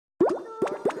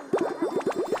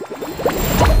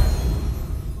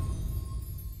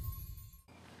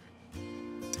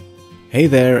Hey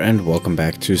there and welcome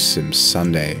back to Sims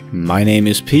Sunday. My name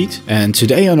is Pete, and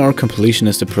today on our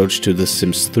completionist approach to The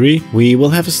Sims 3, we will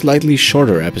have a slightly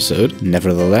shorter episode.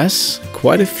 Nevertheless,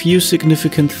 quite a few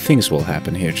significant things will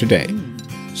happen here today.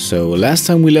 So last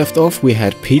time we left off, we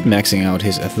had Pete maxing out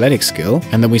his athletic skill,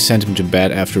 and then we sent him to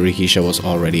bed after Ayesha was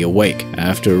already awake.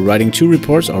 After writing 2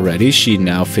 reports already, she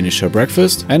now finished her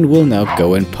breakfast and will now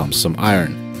go and pump some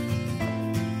iron.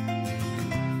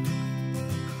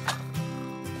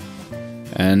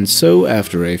 And so,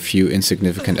 after a few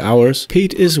insignificant hours,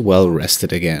 Pete is well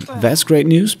rested again. That's great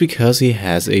news because he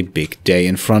has a big day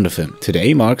in front of him.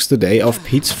 Today marks the day of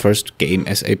Pete's first game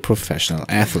as a professional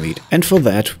athlete, and for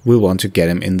that we want to get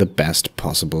him in the best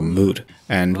possible mood.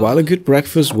 And while a good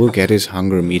breakfast will get his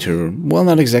hunger meter, well,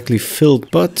 not exactly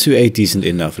filled, but to a decent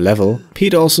enough level,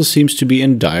 Pete also seems to be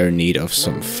in dire need of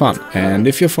some fun. And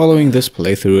if you're following this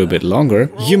playthrough a bit longer,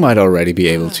 you might already be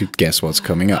able to guess what's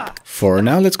coming up. For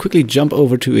now, let's quickly jump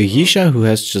over to Ayesha, who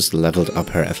has just leveled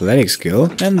up her athletic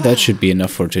skill, and that should be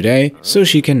enough for today, so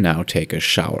she can now take a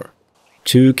shower.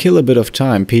 To kill a bit of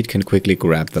time, Pete can quickly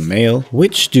grab the mail,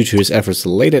 which, due to his efforts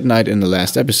late at night in the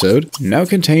last episode, now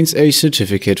contains a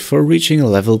certificate for reaching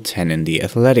level 10 in the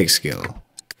athletic skill.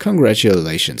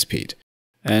 Congratulations, Pete.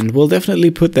 And we'll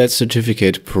definitely put that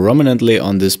certificate prominently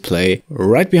on display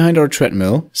right behind our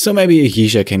treadmill, so maybe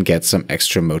Ayesha can get some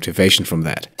extra motivation from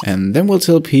that. And then we'll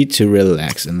tell Pete to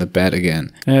relax in the bed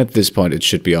again. At this point it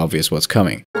should be obvious what's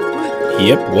coming.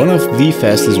 Yep, one of the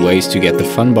fastest ways to get the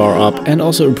fun bar up and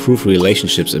also improve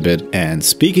relationships a bit. And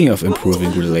speaking of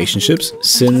improving relationships,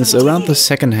 since around the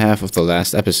second half of the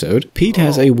last episode, Pete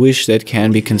has a wish that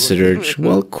can be considered,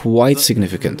 well, quite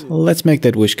significant. Let's make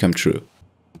that wish come true.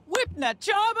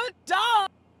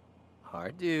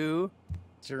 Hardu.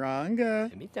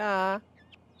 Charanga. Amita.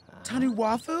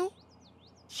 Taniwafu.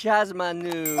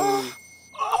 Shazmanu.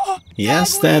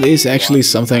 Yes, that is actually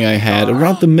something I had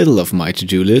around the middle of my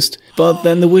to-do list, but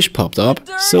then the wish popped up,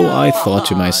 so I thought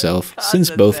to myself,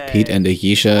 since both Pete and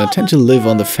Ayesha tend to live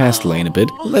on the fast lane a bit,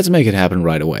 let's make it happen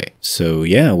right away. So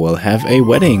yeah, we'll have a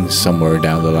wedding somewhere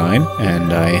down the line,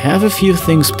 and I have a few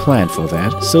things planned for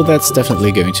that, so that's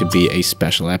definitely going to be a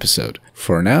special episode.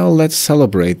 For now, let's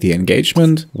celebrate the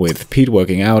engagement, with Pete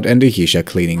working out and Ayesha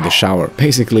cleaning the shower.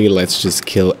 Basically, let's just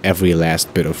kill every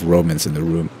last bit of romance in the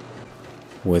room.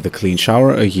 With a clean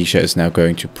shower, Ayesha is now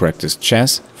going to practice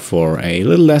chess for a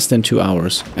little less than 2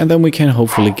 hours, and then we can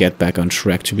hopefully get back on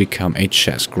track to become a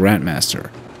chess grandmaster.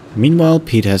 Meanwhile,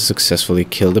 Pete has successfully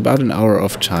killed about an hour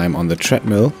of time on the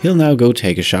treadmill. He'll now go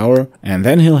take a shower, and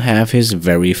then he'll have his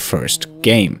very first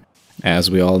game.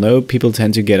 As we all know, people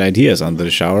tend to get ideas under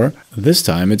the shower. This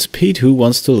time it's Pete who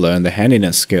wants to learn the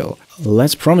handiness skill.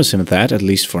 Let's promise him that, at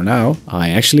least for now. I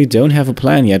actually don't have a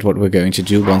plan yet what we're going to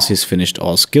do once he's finished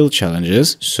all skill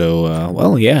challenges. So,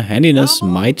 well, yeah, handiness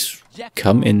might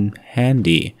come in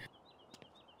handy.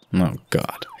 Oh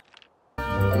god.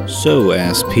 So,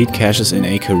 as Pete cashes in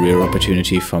a career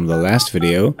opportunity from the last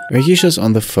video, Ayesha's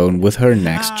on the phone with her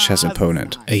next chess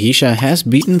opponent. Ayesha has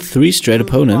beaten 3 straight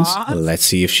opponents. Let's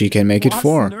see if she can make it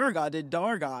 4.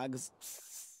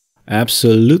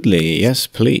 Absolutely, yes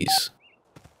please.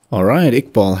 Alright,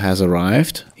 Iqbal has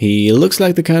arrived. He looks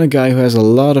like the kind of guy who has a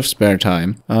lot of spare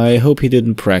time. I hope he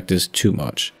didn't practice too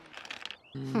much.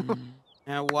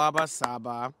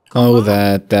 Oh,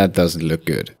 that doesn't look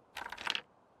good.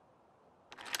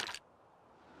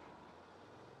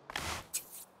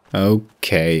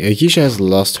 Okay, Ayesha has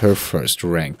lost her first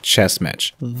ranked chess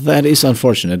match. That is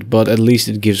unfortunate, but at least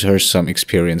it gives her some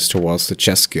experience towards the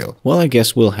chess skill. Well, I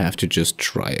guess we'll have to just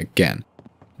try again.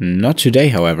 Not today,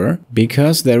 however,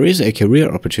 because there is a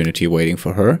career opportunity waiting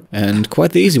for her, and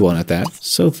quite the easy one at that,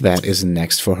 so that is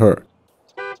next for her.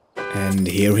 And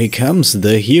here he comes,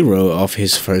 the hero of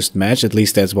his first match, at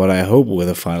least that's what I hope, with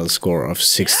a final score of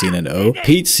 16-0.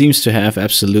 Pete seems to have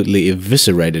absolutely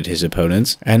eviscerated his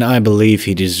opponents, and I believe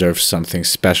he deserves something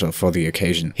special for the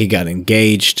occasion. He got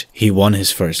engaged, he won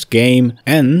his first game,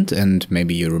 and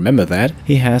maybe you remember that,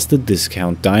 he has the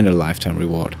discount diner lifetime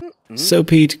reward. So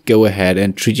Pete, go ahead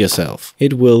and treat yourself.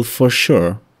 It will for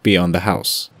sure be on the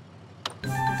house.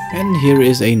 And here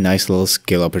is a nice little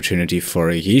skill opportunity for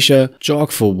Ayesha.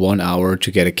 Jog for 1 hour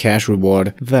to get a cash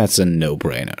reward. That's a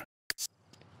no-brainer.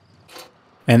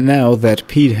 And now that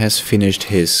Pete has finished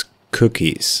his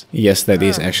cookies. Yes, that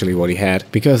is actually what he had,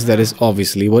 because that is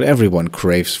obviously what everyone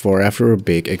craves for after a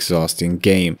big exhausting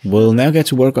game. We'll now get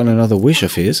to work on another wish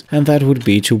of his, and that would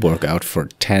be to work out for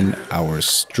 10 hours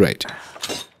straight.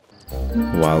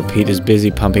 While Pete is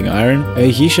busy pumping iron,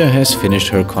 Ayesha has finished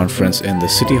her conference in the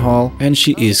city hall and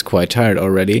she is quite tired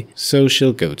already, so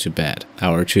she'll go to bed.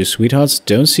 Our two sweethearts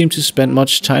don't seem to spend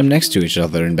much time next to each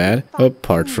other in bed,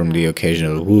 apart from the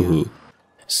occasional woohoo.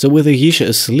 So with Ayesha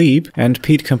asleep and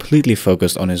Pete completely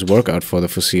focused on his workout for the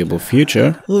foreseeable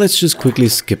future, let's just quickly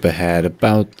skip ahead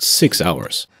about 6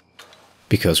 hours.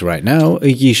 Because right now,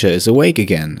 Ayesha is awake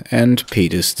again and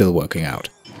Pete is still working out.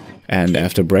 And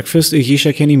after breakfast,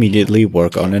 Ayesha can immediately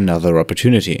work on another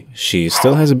opportunity. She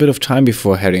still has a bit of time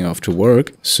before heading off to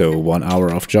work, so 1 hour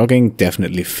of jogging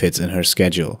definitely fits in her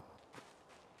schedule.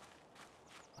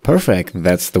 Perfect,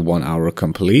 that's the 1 hour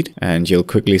complete, and you'll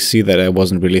quickly see that I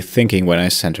wasn't really thinking when I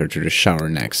sent her to the shower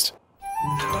next.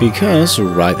 Because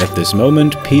right at this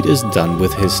moment, Pete is done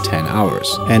with his 10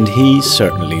 hours, and he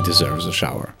certainly deserves a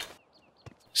shower.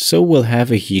 So we'll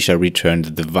have Ayesha return the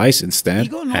device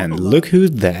instead, and look who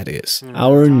that is,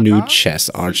 our new chess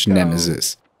arch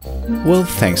nemesis. Well,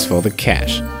 thanks for the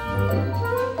cash.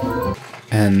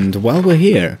 And while we're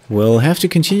here, we'll have to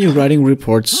continue writing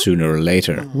reports sooner or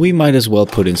later. We might as well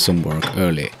put in some work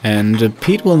early. And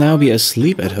Pete will now be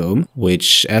asleep at home,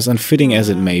 which, as unfitting as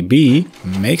it may be,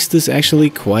 makes this actually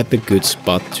quite the good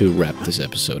spot to wrap this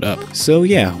episode up. So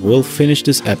yeah, we'll finish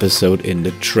this episode in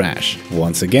the trash.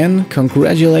 Once again,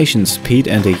 congratulations Pete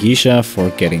and Ayesha for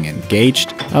getting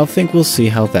engaged. I think we'll see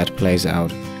how that plays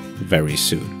out very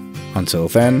soon. Until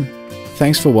then,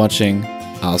 thanks for watching.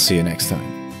 I'll see you next time.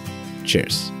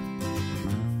 Cheers.